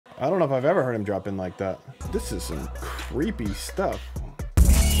I don't know if I've ever heard him drop in like that. This is some creepy stuff.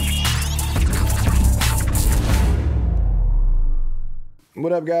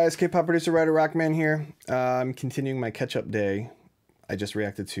 What up, guys? K-pop producer, writer, ROKMAN here. I'm continuing my catch-up day. I just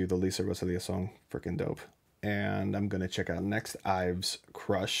reacted to the Lisa Rosalia song, freaking dope. And I'm gonna check out next IVE's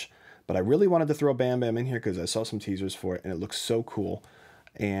Crush. But I really wanted to throw BamBam in here because I saw some teasers for it and it looks so cool.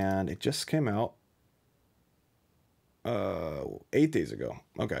 And it just came out 8 days ago.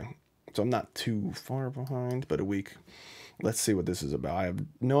 Okay, so I'm not too far behind, but a week. Let's see what this is about. I have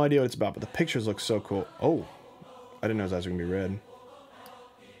no idea what it's about, but the pictures look so cool. Oh, I didn't know his eyes were gonna be red.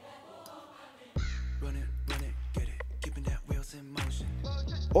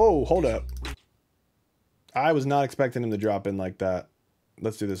 Oh, hold up. I was not expecting him to drop in like that.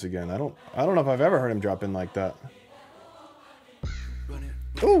 Let's do this again. I don't know if I've ever heard him drop in like that.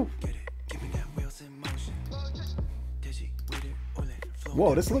 Ooh.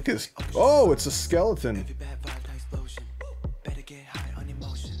 Whoa, this look is... Oh, it's a skeleton.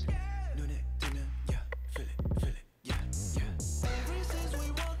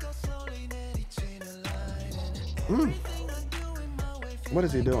 What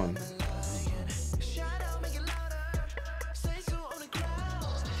is he doing?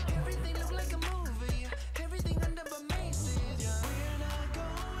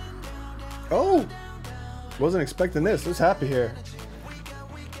 Oh! Wasn't expecting this. Let's happy here.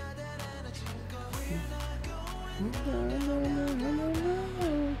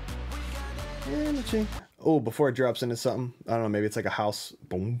 Oh, before it drops into something, I don't know, maybe it's like a house.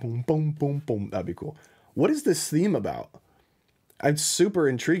 Boom, boom, boom, boom, boom. That'd be cool. What is this theme about? It's super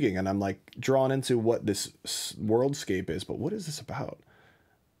intriguing, and I'm like drawn into what this worldscape is, but what is this about?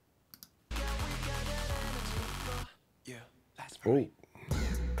 Oh.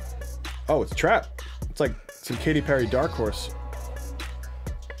 Oh, it's trap. It's like some Katy Perry Dark Horse.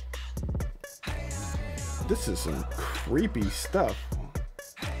 This is some creepy stuff.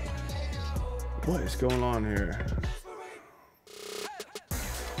 What is going on here?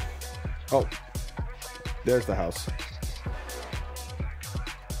 Oh, there's the house.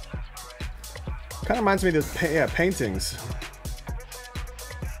 Kind of reminds me of this, paintings.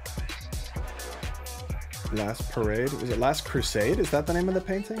 Last Parade? Was it Last Crusade? Is that the name of the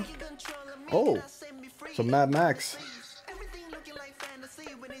painting? Oh, so Mad Max.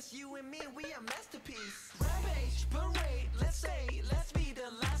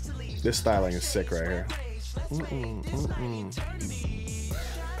 This styling is sick right here.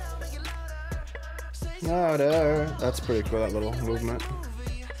 That's pretty cool, that little movement.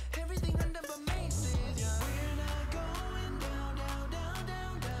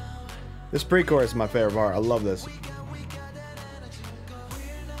 This pre-chorus is my favorite part. I love this.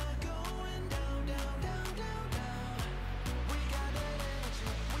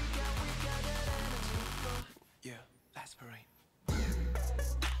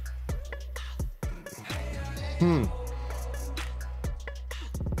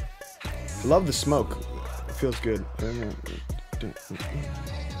 Love the smoke. It feels good. Here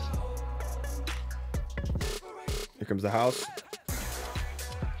comes the house.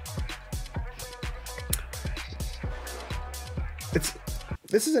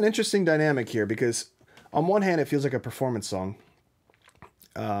 This is an interesting dynamic here because on one hand it feels like a performance song,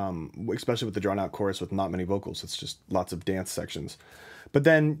 especially with the drawn out chorus with not many vocals. It's just lots of dance sections. But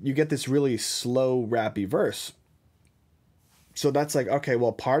then you get this really slow rappy verse. So that's like, okay,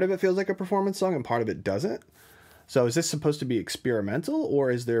 well, part of it feels like a performance song and part of it doesn't. So is this supposed to be experimental,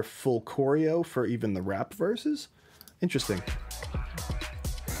 or is there full choreo for even the rap verses? Interesting.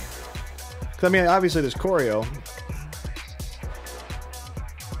 'Cause I mean, obviously there's choreo.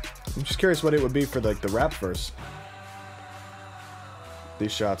 I'm just curious what it would be for like the rap verse.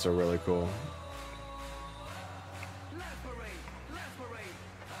 These shots are really cool.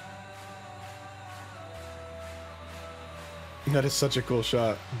 That is such a cool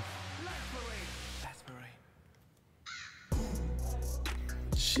shot.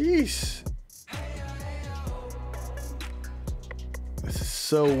 Jeez. This is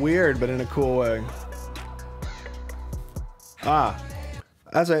so weird, but in a cool way. Ah.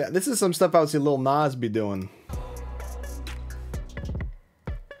 This is some stuff I would see Lil Nas be doing.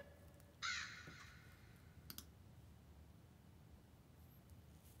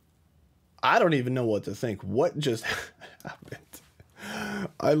 I don't even know what to think. What just happened?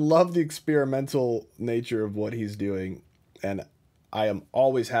 I love the experimental nature of what he's doing, and I am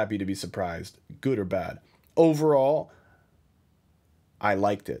always happy to be surprised, good or bad. Overall, I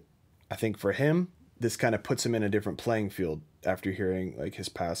liked it. I think for him, this kind of puts him in a different playing field after hearing like his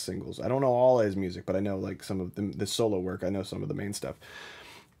past singles. I don't know all his music, but I know like some of the solo work. I know some of the main stuff.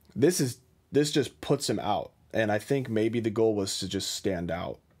 This just puts him out. And I think maybe the goal was to just stand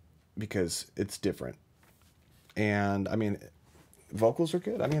out because it's different. And I mean, vocals are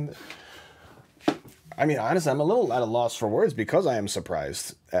good. I mean, honestly, I'm a little at a loss for words because I am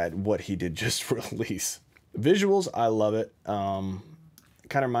surprised at what he did just release. Visuals, I love it. Kind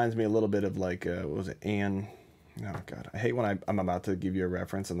of reminds me a little bit of like, what was it, Anne? Oh, God. I hate when I'm about to give you a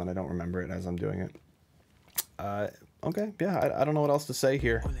reference and then I don't remember it as I'm doing it. Okay, yeah, I don't know what else to say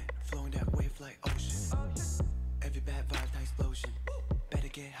here.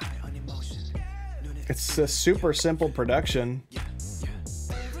 It's a super simple production.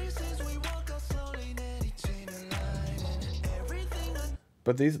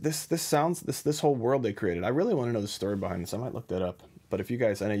 But this whole world they created, I really want to know the story behind this. I might look that up. But if you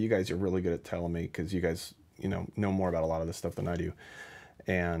guys, I know you guys are really good at telling me because you guys, know more about a lot of this stuff than I do.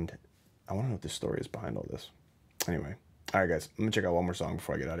 And I want to know what the story is behind all this. Anyway, all right, guys, I'm going to check out one more song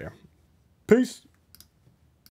before I get out of here. Peace.